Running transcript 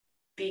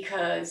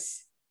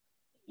because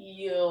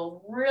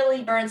you'll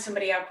really burn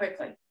somebody out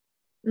quickly.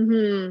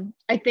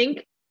 I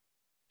think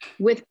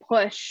with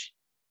push,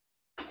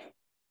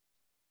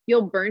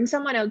 you'll burn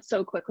someone out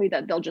so quickly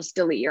that they'll just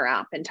delete your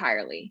app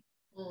entirely.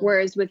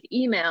 Whereas with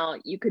email,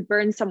 you could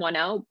burn someone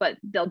out, but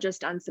they'll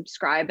just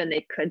unsubscribe and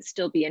they could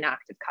still be an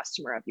active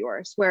customer of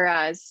yours.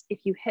 Whereas if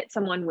you hit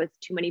someone with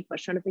too many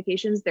push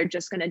notifications, they're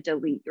just going to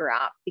delete your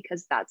app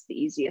because that's the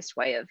easiest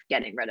way of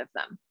getting rid of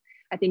them.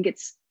 I think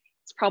it's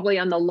probably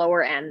on the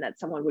lower end that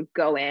someone would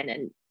go in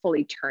and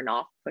fully turn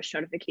off push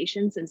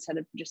notifications instead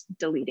of just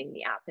deleting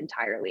the app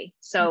entirely.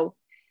 So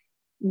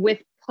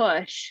with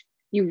push,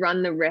 you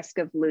run the risk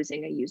of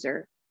losing a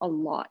user a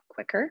lot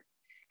quicker.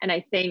 And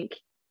I think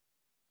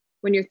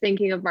when you're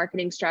thinking of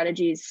marketing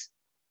strategies,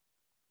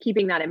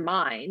 keeping that in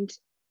mind,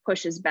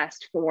 push is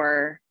best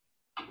for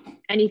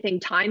anything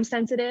time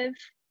sensitive.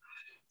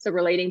 So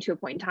relating to a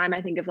point in time,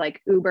 I think of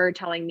like Uber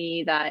telling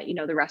me that,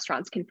 the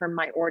restaurant's confirmed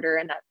my order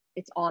and that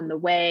it's on the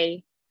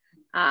way.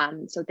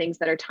 So things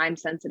that are time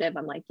sensitive,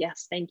 I'm like,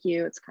 yes, thank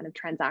you. It's kind of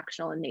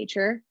transactional in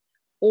nature.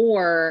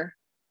 Or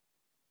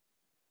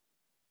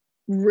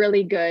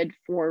really good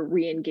for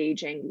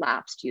re-engaging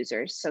lapsed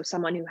users. So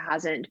someone who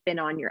hasn't been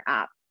on your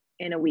app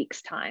in a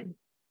week's time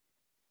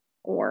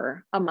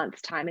or a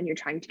month's time, and you're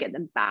trying to get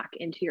them back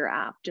into your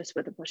app just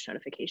with a push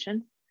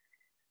notification.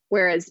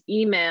 Whereas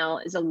email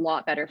is a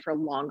lot better for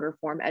longer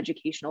form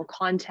educational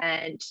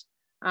content,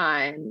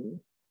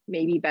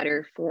 maybe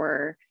better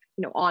for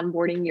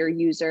onboarding your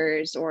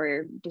users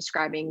or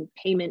describing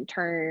payment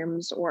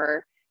terms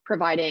or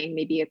providing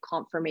maybe a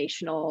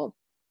confirmational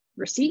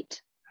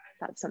receipt.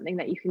 That's something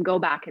that you can go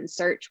back and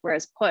search,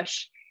 whereas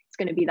push, it's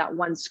going to be that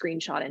one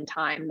screenshot in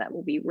time that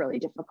will be really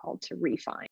difficult to refine.